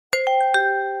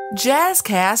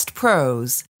Jazzcast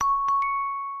Pros.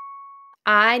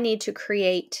 I need to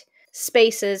create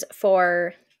spaces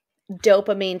for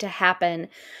dopamine to happen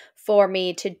for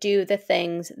me to do the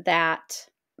things that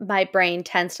my brain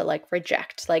tends to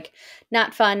reject. Like,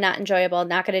 not fun, not enjoyable,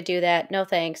 not going to do that. No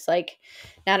thanks. Like,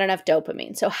 not enough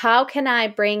dopamine. So how can I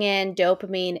bring in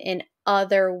dopamine in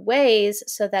other ways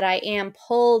so that I am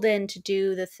pulled in to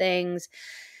do the things?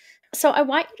 So I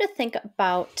want you to think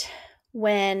about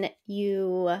when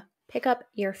you pick up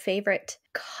your favorite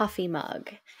coffee mug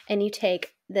and you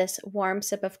take this warm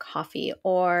sip of coffee,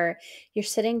 or you're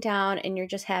sitting down and you're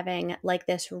just having like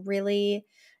this really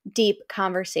deep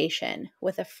conversation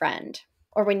with a friend,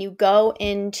 or when you go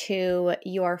into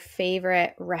your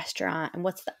favorite restaurant and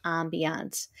what's the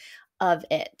ambiance of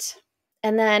it.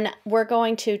 And then we're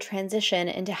going to transition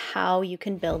into how you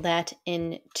can build that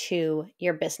into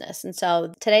your business. And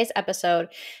so today's episode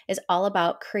is all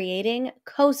about creating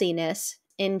coziness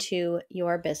into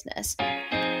your business.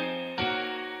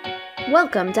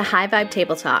 Welcome to High Vibe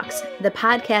Table Talks, the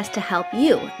podcast to help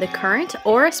you, the current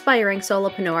or aspiring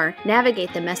solopreneur,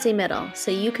 navigate the messy middle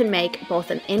so you can make both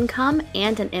an income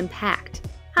and an impact.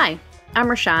 Hi, I'm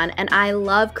Rashawn, and I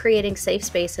love creating safe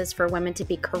spaces for women to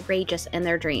be courageous in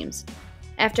their dreams.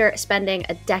 After spending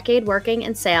a decade working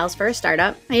in sales for a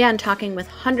startup and talking with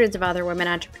hundreds of other women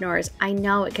entrepreneurs, I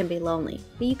know it can be lonely,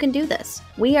 but you can do this.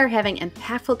 We are having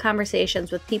impactful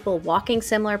conversations with people walking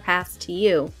similar paths to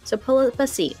you, so pull up a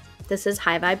seat. This is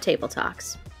High Vibe Table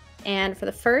Talks. And for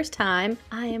the first time,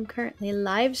 I am currently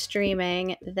live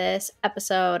streaming this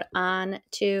episode on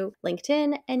to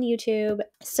LinkedIn and YouTube.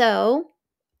 So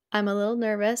I'm a little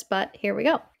nervous, but here we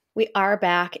go. We are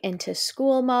back into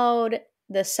school mode.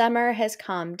 The summer has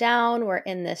calmed down. We're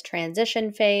in this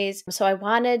transition phase. So I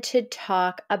wanted to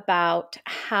talk about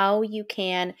how you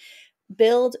can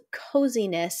build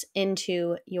coziness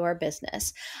into your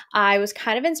business. I was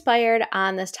kind of inspired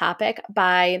on this topic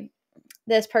by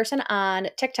this person on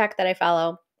TikTok that I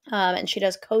follow, and she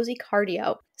does cozy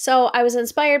cardio. So I was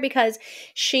inspired because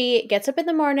she gets up in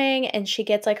the morning and she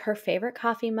gets like her favorite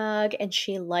coffee mug and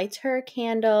she lights her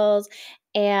candles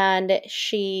and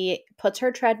she puts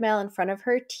her treadmill in front of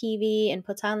her TV and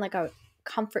puts on like a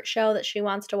comfort show that she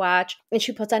wants to watch. And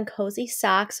she puts on cozy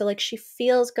socks. So like she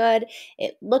feels good.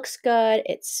 It looks good.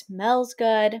 It smells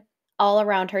good all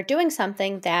around her, doing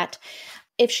something that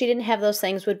if she didn't have those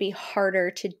things would be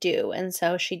harder to do. And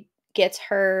so she gets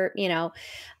her,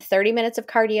 30 minutes of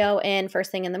cardio in first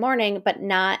thing in the morning, but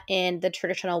not in the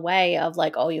traditional way of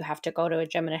like, oh, you have to go to a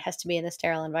gym and it has to be in a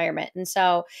sterile environment. And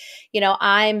so,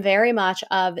 I'm very much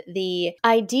of the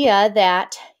idea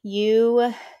that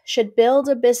you should build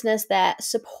a business that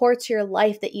supports your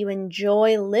life, that you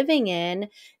enjoy living in,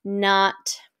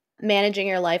 not managing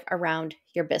your life around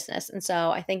your business. And so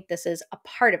I think this is a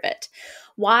part of it.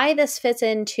 Why this fits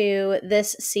into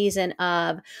this season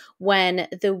of when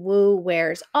the woo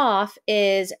wears off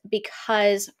is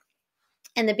because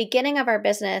in the beginning of our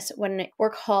business, when we're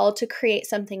called to create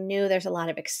something new, there's a lot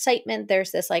of excitement.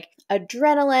 There's this like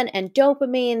adrenaline and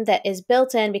dopamine that is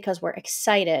built in because we're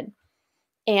excited.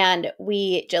 And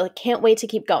we just can't wait to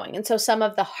keep going. And so some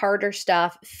of the harder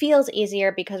stuff feels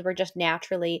easier because we're just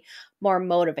naturally more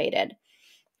motivated.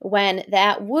 When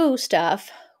that woo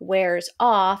stuff wears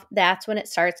off, that's when it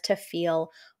starts to feel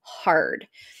hard.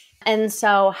 And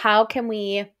so how can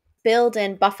we build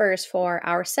in buffers for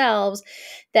ourselves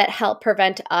that help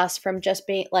prevent us from just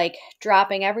being like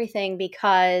dropping everything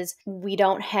because we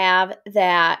don't have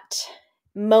that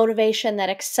motivation, that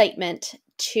excitement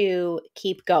to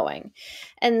keep going?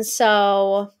 And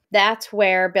so that's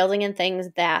where building in things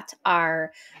that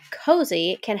are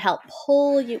cozy can help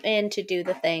pull you in to do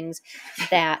the things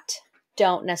that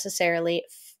don't necessarily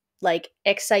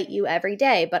excite you every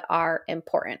day, but are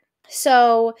important.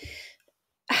 So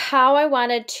how I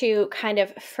wanted to kind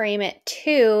of frame it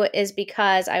too is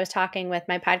because I was talking with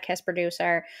my podcast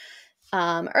producer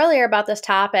earlier about this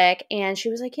topic, and she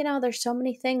was like, there's so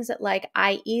many things that like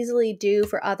I easily do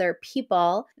for other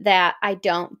people that I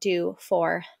don't do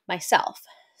for myself.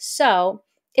 So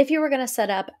if you were going to set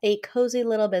up a cozy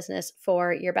little business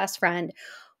for your best friend,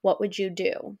 what would you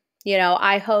do?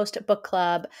 I host a book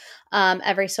club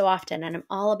every so often, and I'm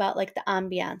all about like the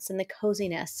ambiance and the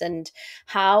coziness and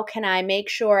how can I make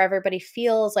sure everybody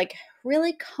feels like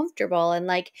really comfortable, and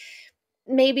like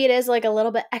maybe it is like a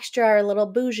little bit extra or a little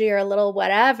bougie or a little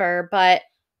whatever, but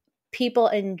people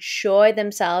enjoy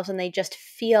themselves and they just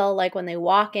feel like when they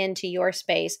walk into your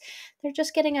space, they're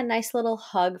just getting a nice little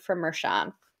hug from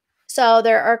Rashawn. So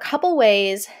there are a couple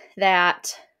ways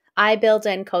that I build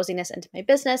in coziness into my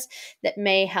business that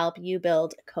may help you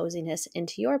build coziness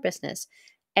into your business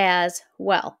as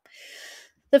well.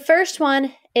 The first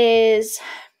one is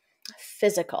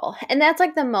physical, and that's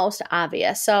like the most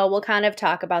obvious. So we'll kind of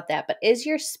talk about that. But is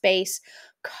your space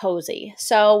cozy?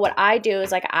 So what I do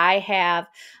is like I have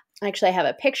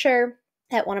a picture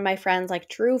that one of my friends like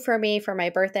drew for me for my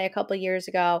birthday a couple years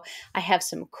ago. I have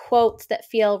some quotes that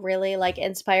feel really like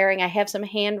inspiring. I have some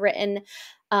handwritten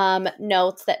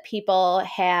notes that people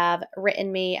have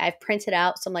written me. I've printed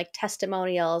out some like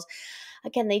testimonials.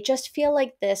 Again, they just feel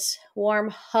like this warm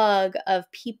hug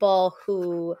of people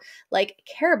who like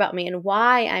care about me and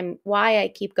why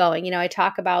I keep going. You know, I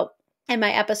talk about in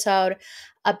my episode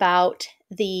about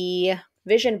the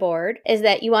vision board is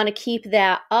that you want to keep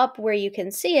that up where you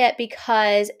can see it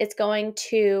because it's going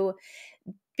to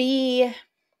be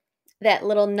that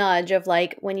little nudge of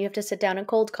like when you have to sit down and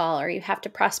cold call or you have to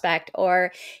prospect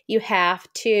or you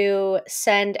have to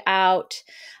send out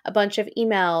a bunch of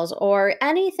emails or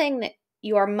anything that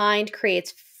your mind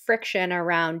creates friction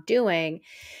around doing.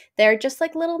 They're just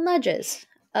like little nudges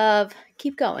of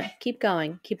keep going, keep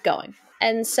going, keep going.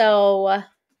 And so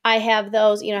I have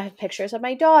those, I have pictures of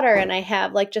my daughter and I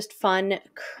have like just fun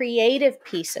creative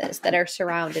pieces that are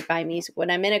surrounded by me.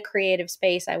 When I'm in a creative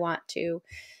space,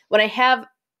 when I have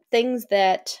things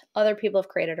that other people have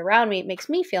created around me, it makes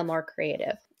me feel more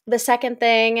creative. The second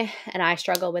thing, and I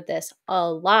struggle with this a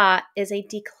lot, is a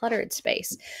decluttered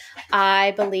space.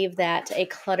 I believe that a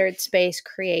cluttered space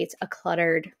creates a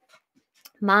cluttered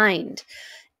mind.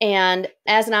 And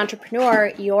as an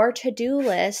entrepreneur, your to-do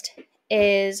list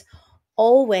is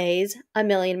always a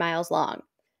million miles long.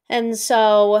 And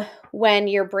so when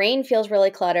your brain feels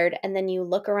really cluttered and then you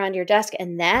look around your desk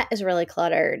and that is really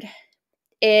cluttered,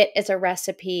 it is a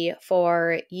recipe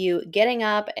for you getting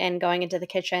up and going into the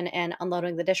kitchen and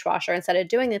unloading the dishwasher instead of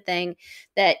doing the thing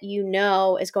that you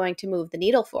know is going to move the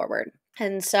needle forward.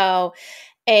 And so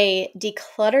a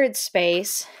decluttered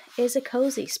space is a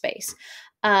cozy space.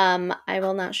 I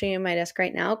will not show you my desk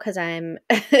right now because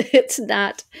it's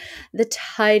not the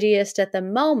tidiest at the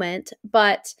moment,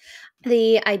 but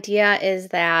the idea is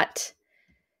that,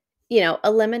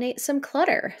 eliminate some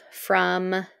clutter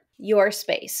from your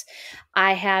space.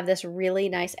 I have this really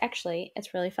nice, actually,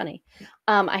 it's really funny.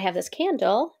 I have this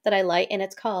candle that I light and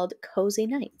it's called Cozy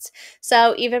Nights.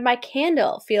 So even my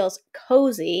candle feels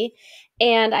cozy.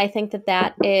 And I think that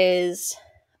that is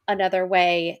another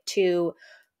way to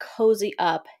cozy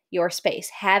up your space.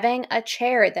 Having a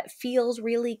chair that feels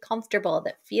really comfortable,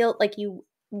 that feel like you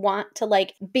want to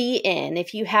like be in.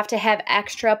 If you have to have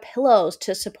extra pillows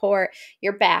to support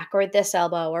your back or this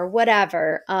elbow or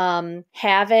whatever,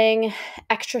 having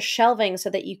extra shelving so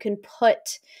that you can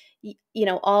put,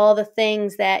 all the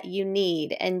things that you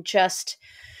need and just,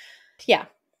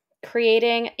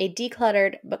 creating a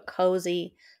decluttered but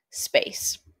cozy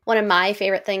space. One of my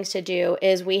favorite things to do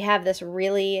is we have this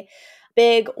really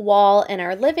big wall in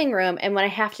our living room. And when I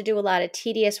have to do a lot of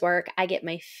tedious work, I get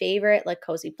my favorite like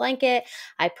cozy blanket.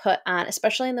 I put on,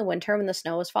 especially in the winter when the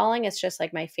snow is falling, it's just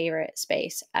like my favorite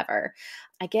space ever.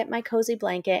 I get my cozy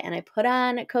blanket and I put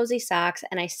on cozy socks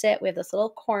and I sit. We have this little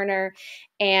corner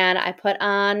and I put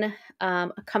on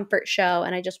a comfort show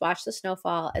and I just watch the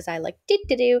snowfall as I like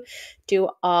do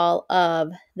all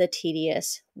of the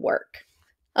tedious work.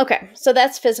 Okay, so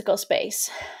that's physical space.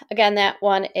 Again, that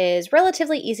one is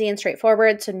relatively easy and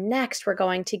straightforward. So next we're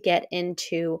going to get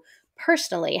into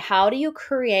personally. How do you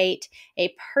create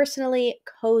a personally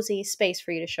cozy space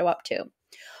for you to show up to?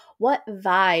 What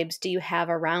vibes do you have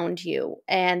around you?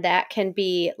 And that can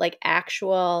be like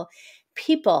actual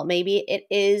people. Maybe it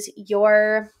is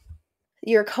your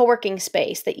co-working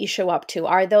space that you show up to.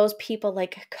 Are those people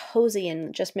like cozy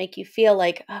and just make you feel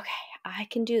like, okay, I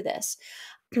can do this?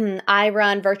 I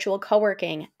run virtual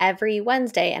co-working every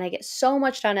Wednesday and I get so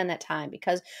much done in that time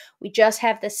because we just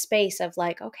have this space of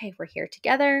like, okay, we're here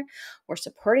together, we're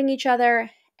supporting each other,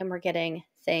 and we're getting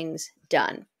things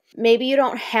done. Maybe you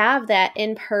don't have that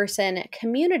in-person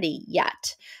community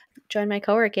yet. Join my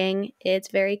co-working. It's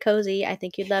very cozy. I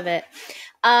think you'd love it.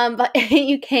 But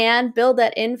you can build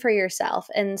that in for yourself.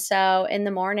 And so in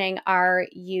the morning, what are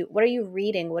you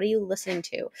reading? What are you listening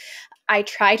to? I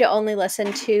try to only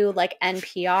listen to like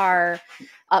NPR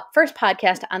First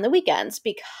podcast on the weekends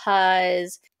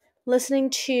because listening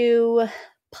to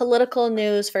political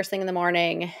news first thing in the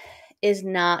morning is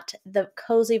not the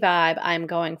cozy vibe I'm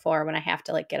going for when I have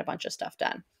to like get a bunch of stuff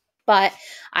done. But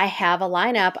I have a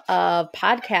lineup of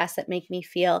podcasts that make me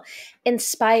feel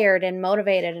inspired and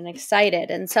motivated and excited.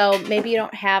 And so maybe you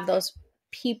don't have those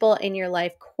people in your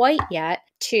life quite yet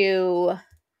to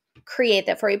create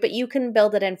that for you, but you can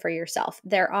build it in for yourself.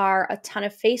 There are a ton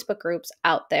of Facebook groups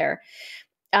out there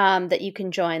that you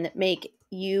can join that make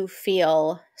you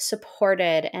feel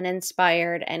supported and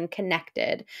inspired and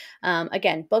connected.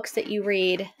 Again, books that you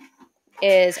read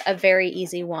is a very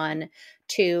easy one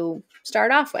to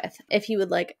start off with. If you would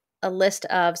like a list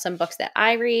of some books that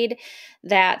I read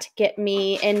that get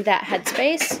me in that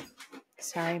headspace.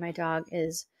 Sorry, my dog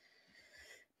is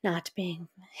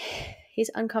he's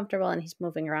uncomfortable and he's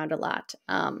moving around a lot.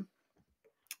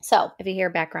 So if you hear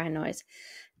background noise,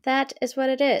 that is what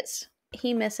it is.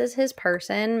 He misses his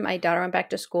person. My daughter went back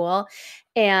to school,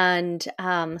 and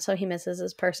so he misses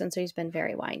his person, so he's been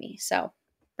very whiny. So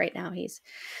right now he's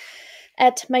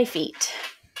at my feet.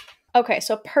 Okay,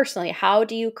 so personally, how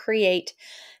do you create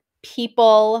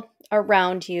people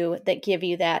around you that give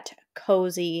you that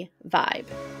cozy vibe?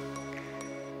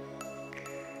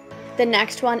 The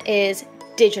next one is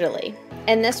digitally.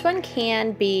 And this one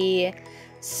can be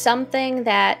something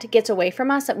that gets away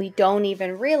from us that we don't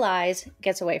even realize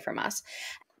gets away from us.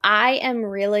 I am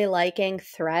really liking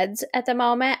Threads at the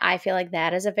moment. I feel like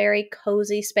that is a very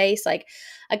cozy space. Like,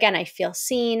 again, I feel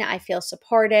seen, I feel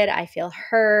supported, I feel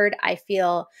heard, I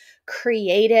feel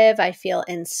creative, I feel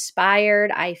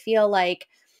inspired. I feel like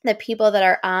the people that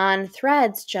are on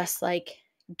Threads just like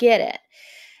get it.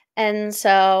 And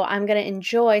so I'm going to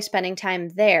enjoy spending time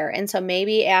there. And so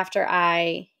maybe after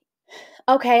I'm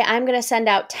going to send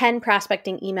out 10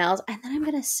 prospecting emails, and then I'm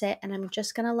going to sit and I'm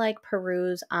just going to like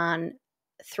peruse on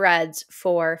Threads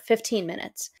for 15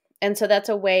 minutes. And so that's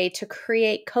a way to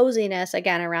create coziness,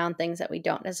 again, around things that we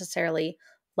don't necessarily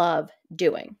love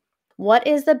doing. What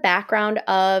is the background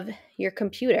of your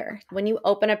computer? When you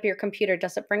open up your computer,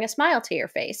 does it bring a smile to your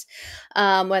face?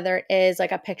 Whether it is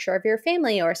like a picture of your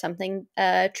family or something,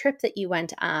 a trip that you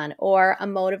went on, or a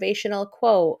motivational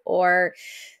quote, or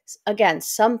again,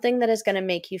 something that is going to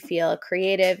make you feel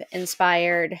creative,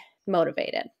 inspired,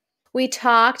 motivated. We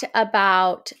talked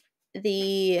about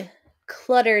the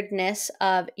clutteredness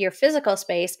of your physical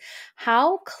space.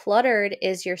 How cluttered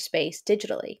is your space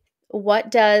digitally? What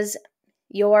does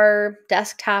your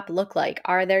desktop look like?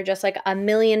 Are there just like a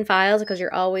million files because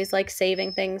you're always like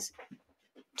saving things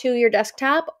to your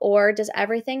desktop? Or does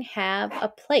everything have a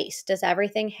place? Does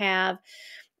everything have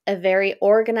a very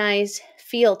organized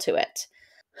feel to it?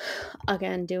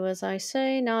 Again, do as I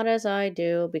say, not as I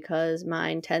do, because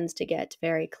mine tends to get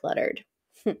very cluttered.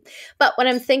 But when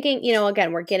I'm thinking,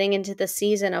 again, we're getting into the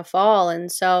season of fall.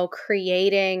 And so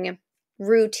creating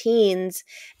routines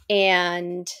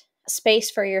and space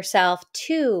for yourself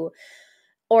to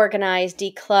organize,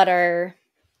 declutter,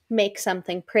 make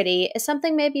something pretty is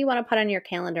something maybe you want to put on your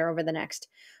calendar over the next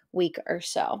week or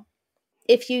so.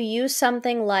 If you use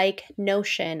something like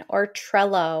Notion or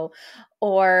Trello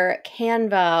or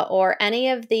Canva or any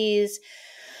of these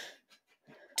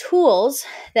tools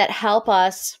that help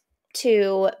us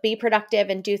to be productive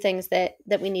and do things that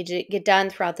we need to get done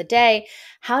throughout the day,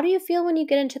 how do you feel when you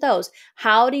get into those?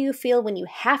 How do you feel when you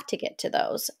have to get to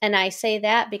those? And I say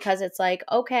that because it's like,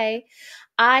 okay,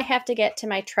 I have to get to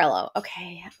my Trello.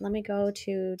 Okay, let me go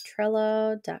to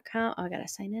Trello.com. Oh, I got to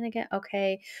sign in again.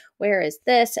 Okay, where is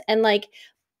this? And like,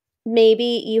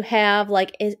 maybe you have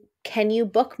like, can you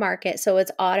bookmark it so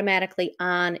it's automatically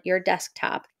on your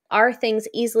desktop? Are things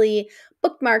easily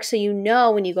bookmarked so you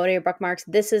know when you go to your bookmarks,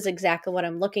 this is exactly what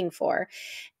I'm looking for?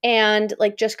 And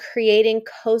like just creating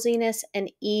coziness and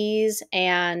ease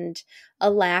and a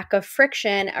lack of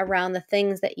friction around the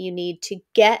things that you need to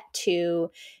get to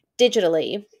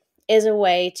digitally is a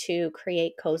way to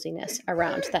create coziness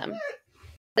around them.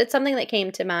 It's something that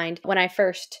came to mind when I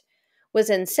first was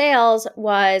in sales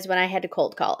was when I had to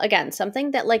cold call. Again,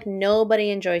 something that like nobody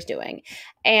enjoys doing.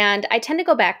 And I tend to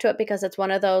go back to it because it's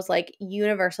one of those like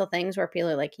universal things where people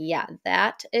are like, yeah,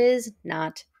 that is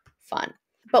not fun.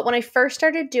 But when I first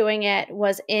started doing it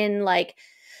was in like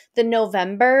the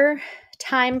November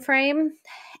timeframe.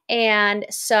 And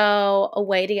so a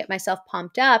way to get myself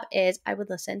pumped up is I would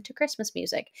listen to Christmas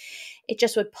music. It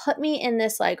just would put me in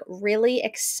this like really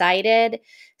excited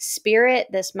spirit,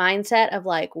 this mindset of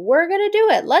like, we're going to do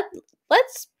it.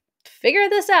 Let's figure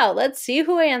this out. Let's see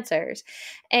who answers.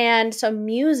 And so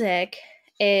music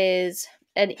is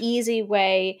an easy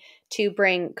way to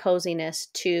bring coziness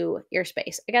to your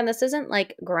space. Again, this isn't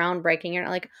like groundbreaking. You're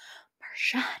not like,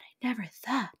 Marshawn, I never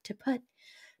thought to put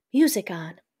music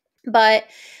on. But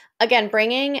again,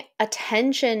 bringing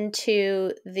attention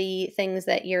to the things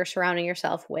that you're surrounding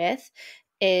yourself with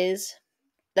is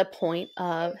the point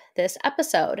of this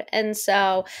episode. And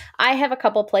so I have a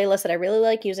couple playlists that I really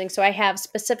like using. So I have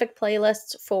specific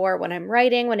playlists for when I'm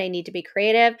writing, when I need to be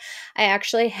creative. I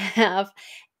actually have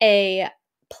a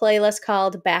playlist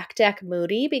called Back Deck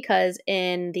Moody because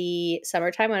in the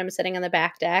summertime when I'm sitting on the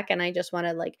back deck and I just want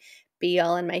to like be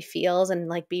all in my feels and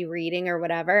like be reading or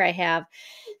whatever, I have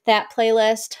that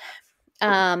playlist.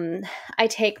 I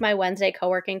take my Wednesday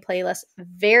co-working playlist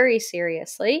very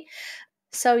seriously.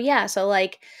 So yeah, so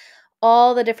like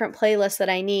all the different playlists that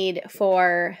I need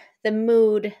for the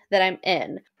mood that I'm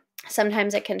in.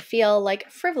 Sometimes it can feel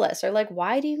like frivolous or like,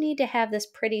 why do you need to have this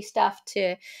pretty stuff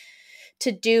to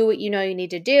do what you know you need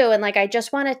to do? And like, I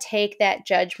just want to take that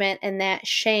judgment and that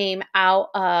shame out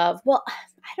of, well,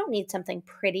 I don't need something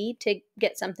pretty to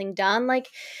get something done. Like,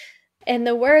 in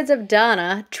the words of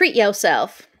Donna, treat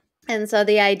yourself. And so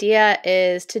the idea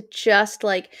is to just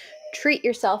like treat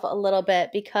yourself a little bit,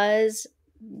 because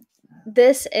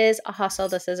this is a hustle.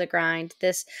 This is a grind.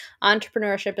 This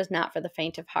entrepreneurship is not for the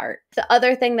faint of heart. The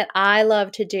other thing that I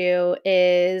love to do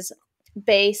is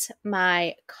base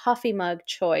my coffee mug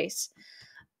choice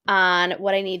on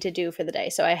what I need to do for the day.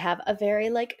 So I have a very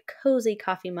like cozy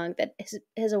coffee mug that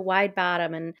has a wide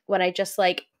bottom. And when I just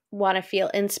like want to feel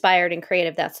inspired and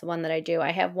creative, that's the one that I do.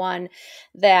 I have one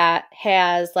that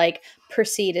has like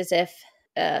proceed as if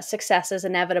success is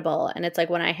inevitable. And it's like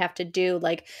when I have to do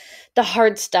like the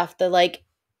hard stuff, the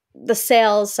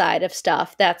sales side of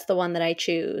stuff, that's the one that I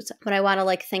choose. When I want to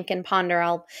like think and ponder,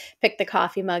 I'll pick the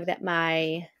coffee mug that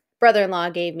my brother-in-law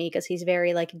gave me because he's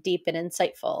very like deep and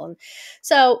insightful. And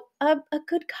so a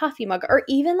good coffee mug, or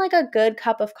even like a good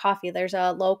cup of coffee. There's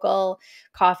a local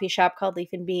coffee shop called Leaf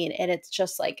and Bean, and it's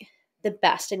just like the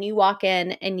best. And you walk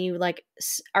in and you like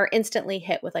are instantly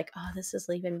hit with like, oh, this is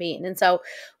Leaf and Bean. And so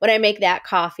when I make that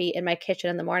coffee in my kitchen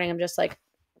in the morning, I'm just like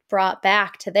brought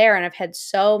back to there. And I've had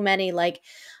so many like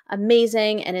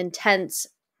amazing and intense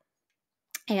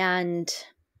and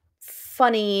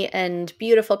funny and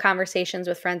beautiful conversations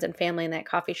with friends and family in that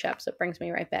coffee shop. So it brings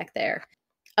me right back there.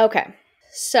 Okay.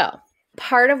 So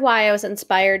part of why I was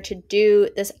inspired to do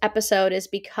this episode is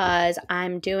because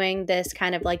I'm doing this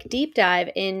kind of like deep dive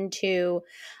into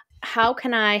how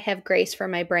can I have grace for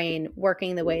my brain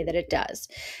working the way that it does.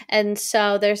 And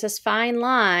so there's this fine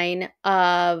line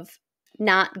of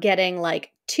not getting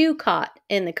like too caught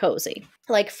in the cozy.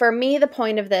 Like for me, the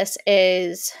point of this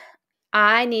is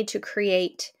I need to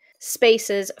create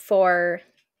spaces for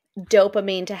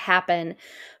dopamine to happen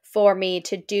for me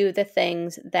to do the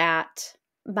things that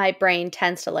my brain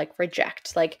tends to like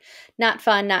reject, like not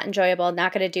fun, not enjoyable,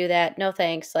 not going to do that, no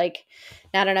thanks, like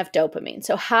not enough dopamine.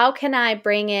 So how can I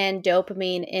bring in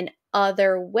dopamine in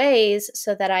other ways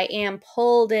so that I am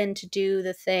pulled in to do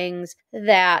the things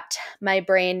that my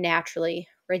brain naturally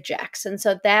rejects? And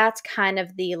so that's kind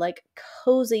of the like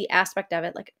cozy aspect of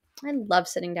it. Like I love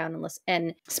sitting down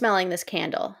and smelling this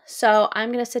candle. So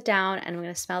I'm going to sit down and I'm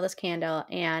going to smell this candle,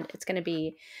 and it's going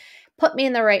to put me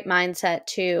in the right mindset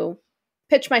to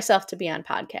pitch myself to be on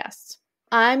podcasts.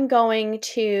 I'm going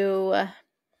to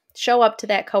show up to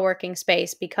that co-working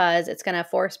space because it's going to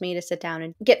force me to sit down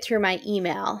and get through my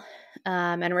email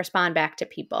and respond back to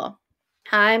people.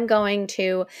 I'm going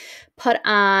to put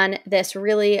on this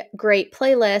really great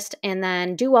playlist and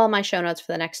then do all my show notes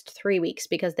for the next 3 weeks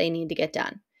because they need to get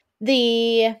done.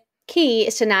 The key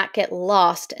is to not get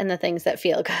lost in the things that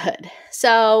feel good.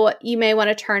 So you may want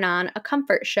to turn on a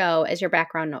comfort show as your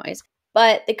background noise,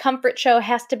 but the comfort show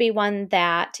has to be one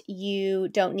that you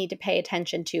don't need to pay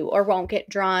attention to or won't get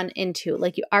drawn into.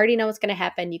 Like you already know what's going to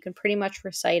happen. You can pretty much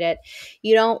recite it.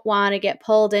 You don't want to get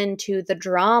pulled into the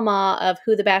drama of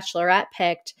who the Bachelorette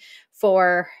picked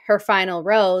for her final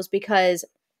rose, because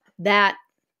that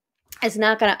is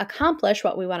not going to accomplish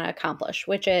what we want to accomplish,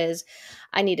 which is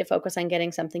I need to focus on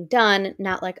getting something done,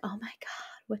 not like, oh my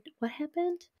God, what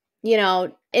happened? You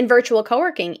know, in virtual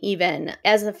co-working, even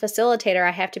as a facilitator,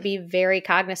 I have to be very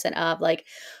cognizant of like,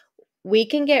 we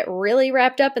can get really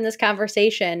wrapped up in this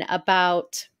conversation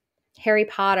about Harry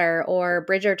Potter or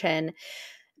Bridgerton,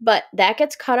 but that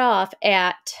gets cut off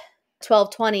at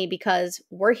 12:20 because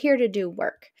we're here to do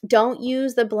work. Don't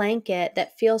use the blanket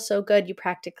that feels so good you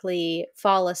practically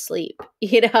fall asleep,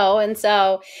 And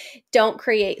so don't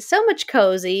create so much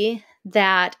cozy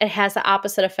that it has the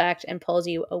opposite effect and pulls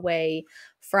you away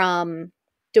from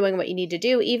doing what you need to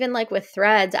do. Even like with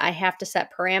threads, I have to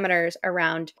set parameters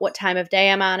around what time of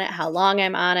day I'm on it, how long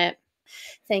I'm on it.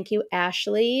 Thank you,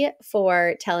 Ashley,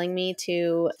 for telling me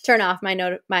to turn off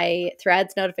my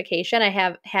threads notification. I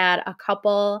have had a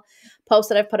couple posts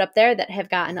that I've put up there that have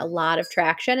gotten a lot of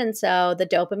traction. And so the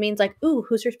dopamine's like, ooh,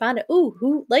 who's responded? Ooh,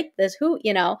 who liked this? Who?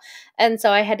 And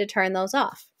so I had to turn those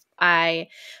off. I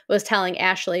was telling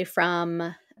Ashley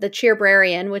from the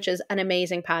Cheerbrarian, which is an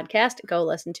amazing podcast. Go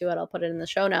listen to it. I'll put it in the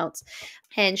show notes.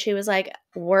 And she was like,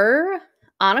 we're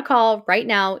on a call right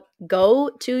now,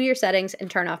 go to your settings and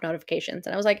turn off notifications.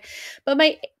 And I was like, but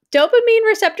my dopamine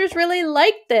receptors really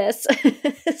like this.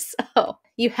 So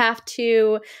you have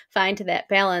to find that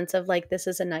balance of like, this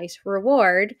is a nice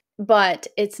reward, but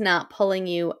it's not pulling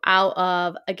you out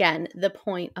of, again, the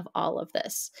point of all of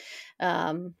this.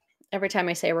 Every time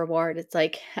I say reward, it's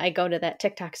like I go to that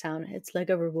TikTok sound. It's like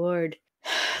a reward.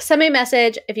 Send me a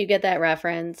message if you get that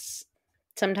reference.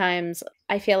 Sometimes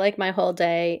I feel like my whole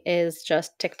day is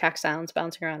just TikTok sounds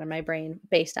bouncing around in my brain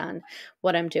based on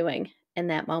what I'm doing in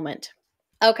that moment.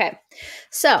 Okay,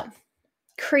 so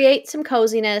create some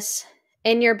coziness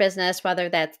in your business, whether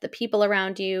that's the people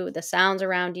around you, the sounds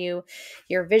around you,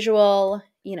 your visual,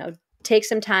 take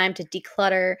some time to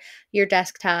declutter your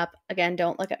desktop. Again,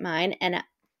 don't look at mine. And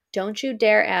don't you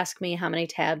dare ask me how many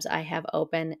tabs I have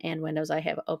open and windows I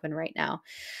have open right now,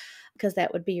 because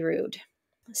that would be rude.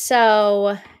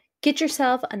 So get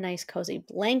yourself a nice cozy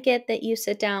blanket that you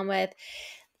sit down with.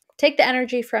 Take the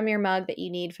energy from your mug that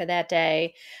you need for that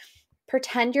day.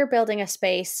 Pretend you're building a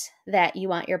space that you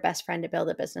want your best friend to build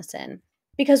a business in,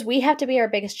 because we have to be our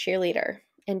biggest cheerleader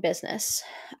in business.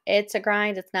 It's a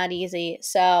grind. It's not easy.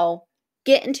 So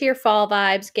get into your fall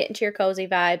vibes, get into your cozy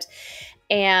vibes,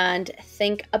 and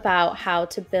think about how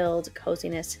to build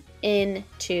coziness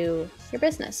into your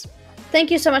business.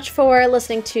 Thank you so much for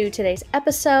listening to today's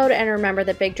episode. And remember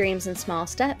that big dreams and small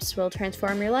steps will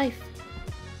transform your life.